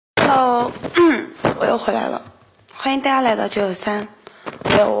Hello， 我又回来了，欢迎大家来到993。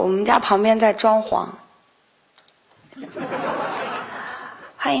我们家旁边在装潢。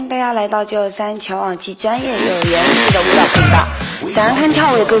欢迎大家来到993全网既专业又有颜值的舞蹈频道。想要看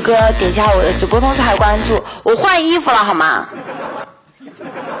跳舞的哥哥，点下我的直播通知还有关注。我换衣服了好吗？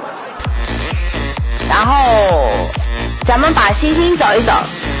然后咱们把星星走一走，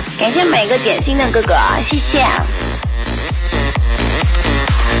感谢每个点心的哥哥，谢谢。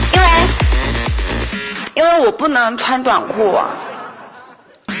因为我不能穿短裤啊。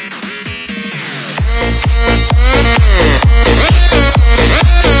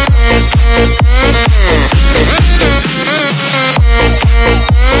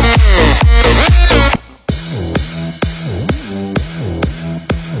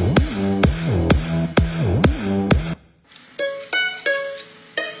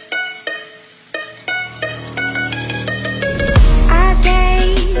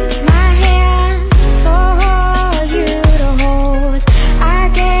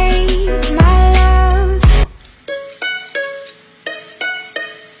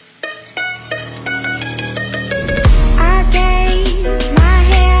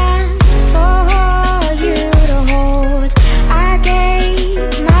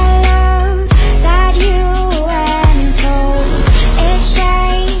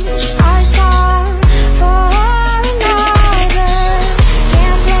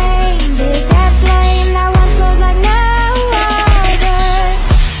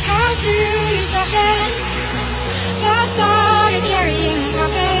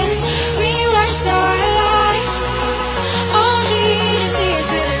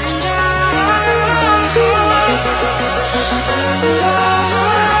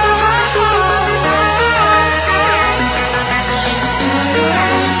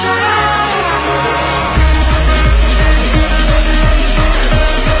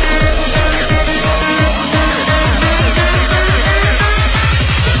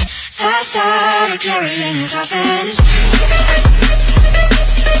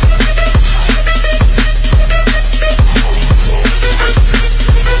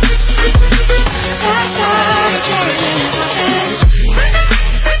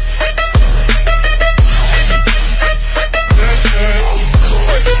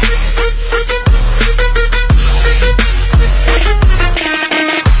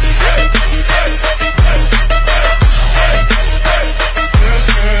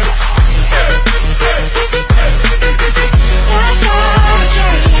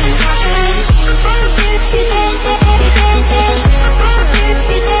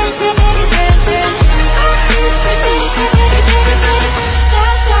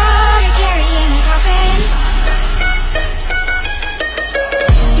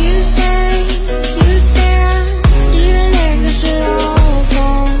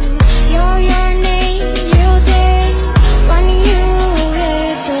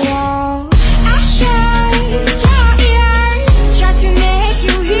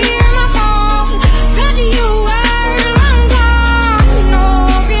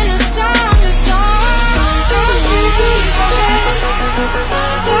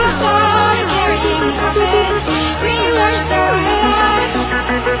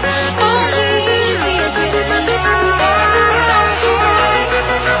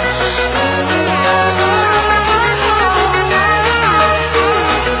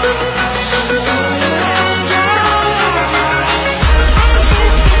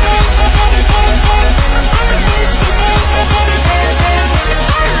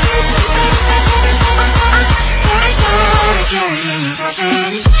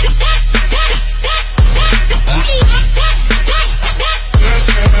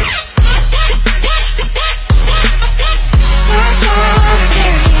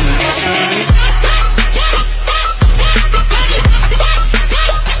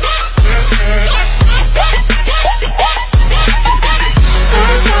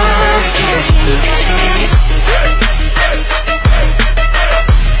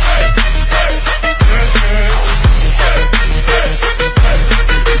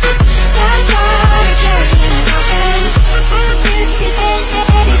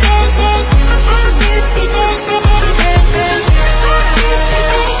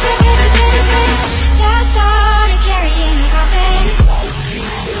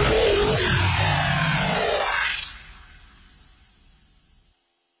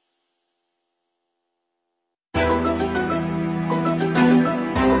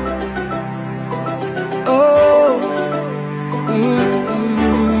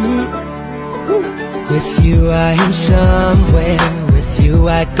With you I am somewhere, with you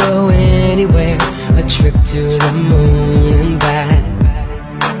I'd go anywhere, a trip to the moon and back.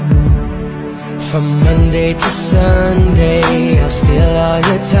 From Monday to Sunday, I'll steal all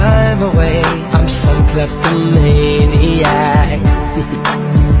your time away. I'm some kleptomaniac.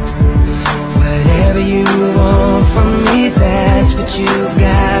 Whatever you want from me, that's what you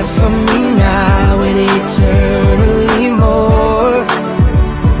got from me now and eternally more.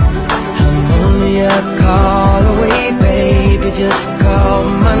 I'm only a call away, baby, just call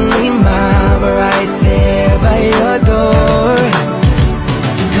my name. I'm right there by your door.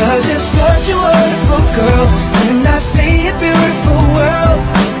 Cause you're such a wonderful girl, and I see a beautiful world,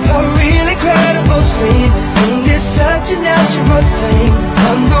 a really incredible scene, and it's such a natural thing.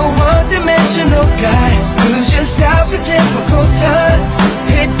 I'm the one-dimensional guy who's just out for typical times.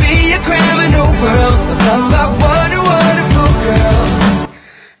 It'd be a criminal world without my wonderful girl.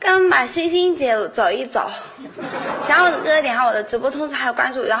 跟我们把星星姐走一走，想要我的歌点下我的直播通知还有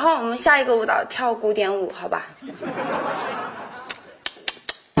关注，然后我们下一个舞蹈跳古典舞，好吧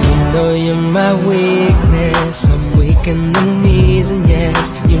You know you're my weakness, I'm weak in the knees, and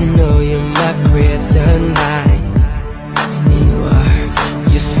yes, you know you're my kryptonite. You are,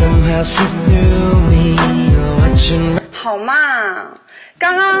 you somehow see through me, you're watching. 好嘛，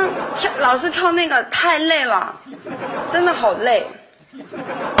刚刚老师跳那个太累了，真的好累。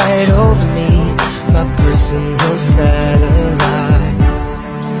Right over me, my personal satellite.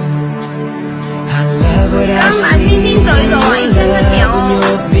 I love what I see.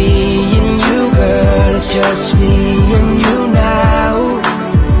 You're me and you, girl. It's just me and you now.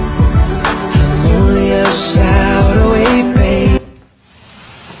 I'm only a shout away, babe.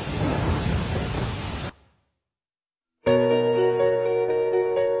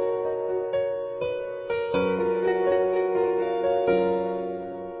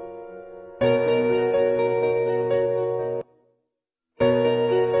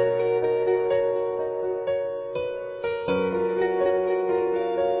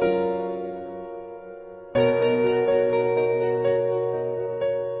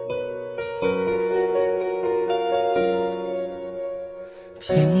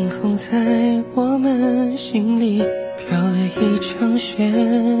 天空在我们心里飘了一场雪，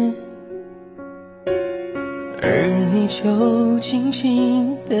而你就静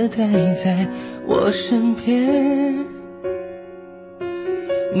静地待在我身边。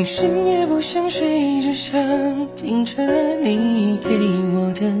深夜不想睡，只想听着你给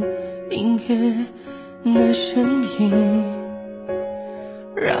我的音乐，那声音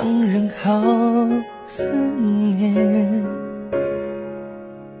让人好思念。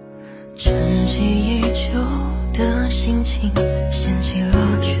沉寂已久的心情掀起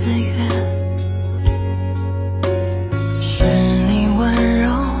了雀跃，是你温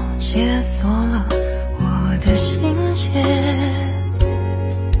柔解锁了我的心结，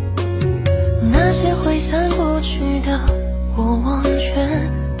那些挥散不去的过往全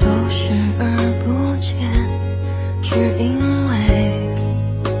都视而不见，只因为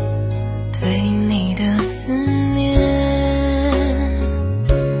对你的思念。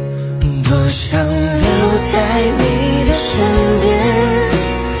多想留在你的身边，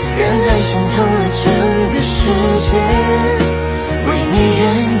让爱渗透了整个世界，为你愿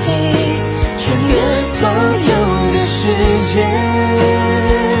意穿越所有的时间。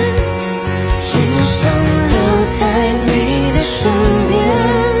只想留在你的身边，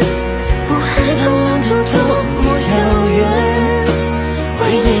不害怕路途多么遥远，为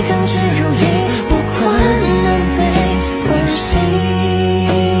你甘之如饴，不管南北东西。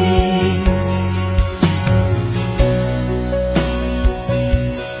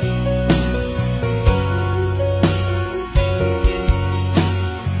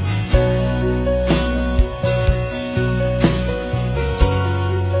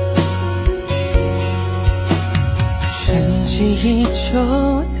沉寂已久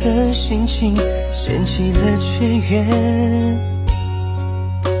的心情掀起了雀跃，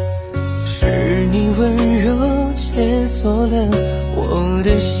是你温柔解锁了我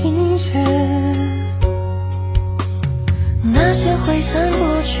的心结，那些挥散不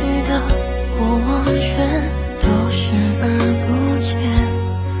去的过往全都视而不见，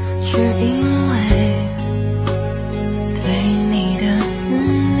只因为对你的思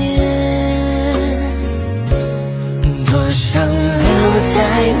念。多想留在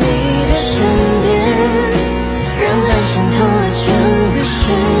你的身边，让爱渗透了整个世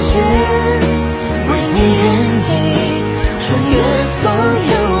界，为你愿意穿越所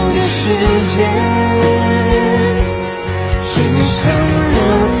有的时间。只想留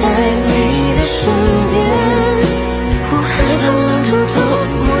在你的身边，不害怕路途多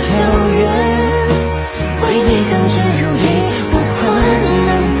么遥远，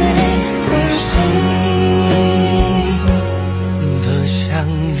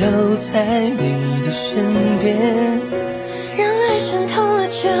留在你的身边，让爱渗透了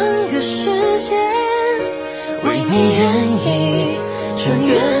整个世界，为你愿意穿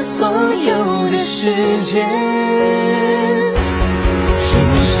越所有的时间，只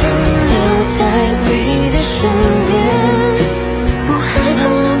想留在你的身边，不害怕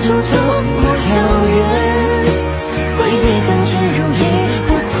路途多么遥远，为你甘之如饴，不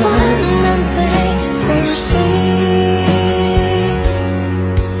管南北东西。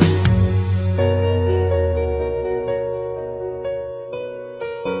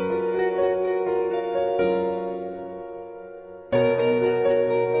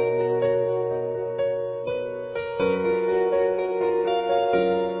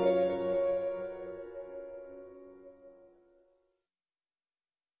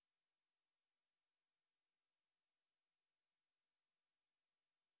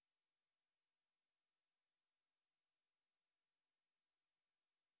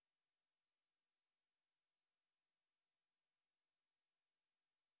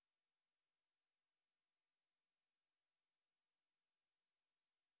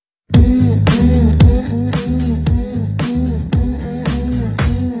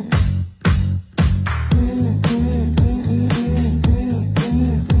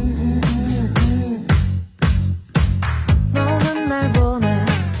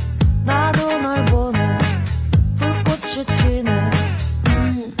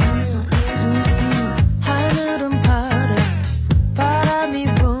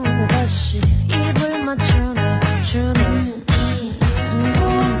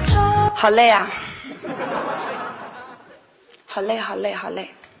好累啊！好累，好累，好累。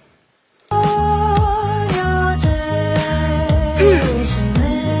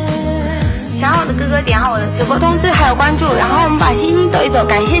想好的哥哥点好我的直播通知，还有关注，然后我们把星星抖一抖，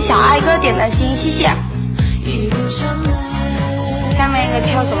感谢小爱哥点的心，谢谢。下面一个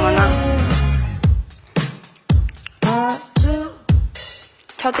跳什么呢？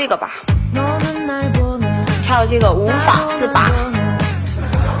跳这个吧，跳这个无法自拔。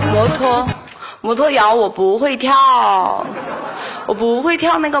摩托摇我不会跳，我不会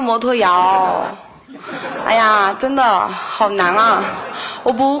跳那个摩托摇。哎呀，真的好难啊！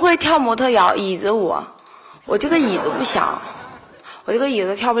我不会跳摩托摇，椅子舞，我这个椅子不小，我这个椅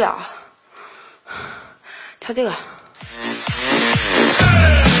子跳不了。跳这个。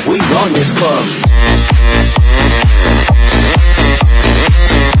We run this club.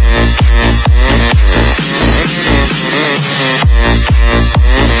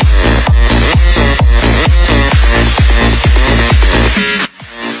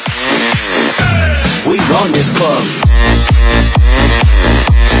 We run this club.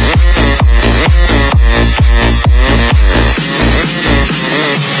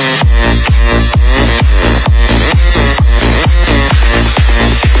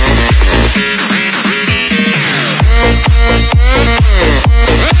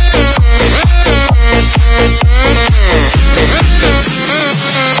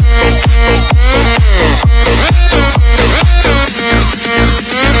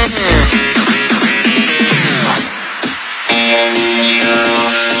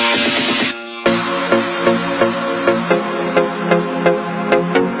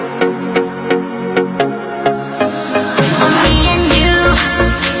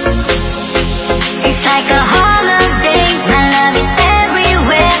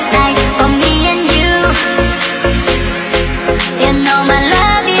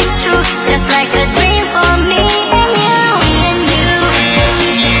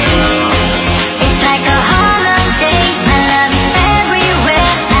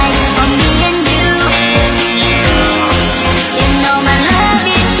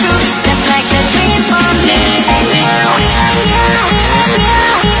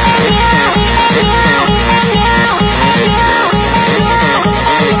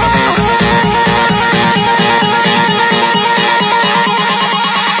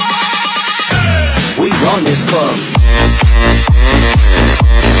 We run this club.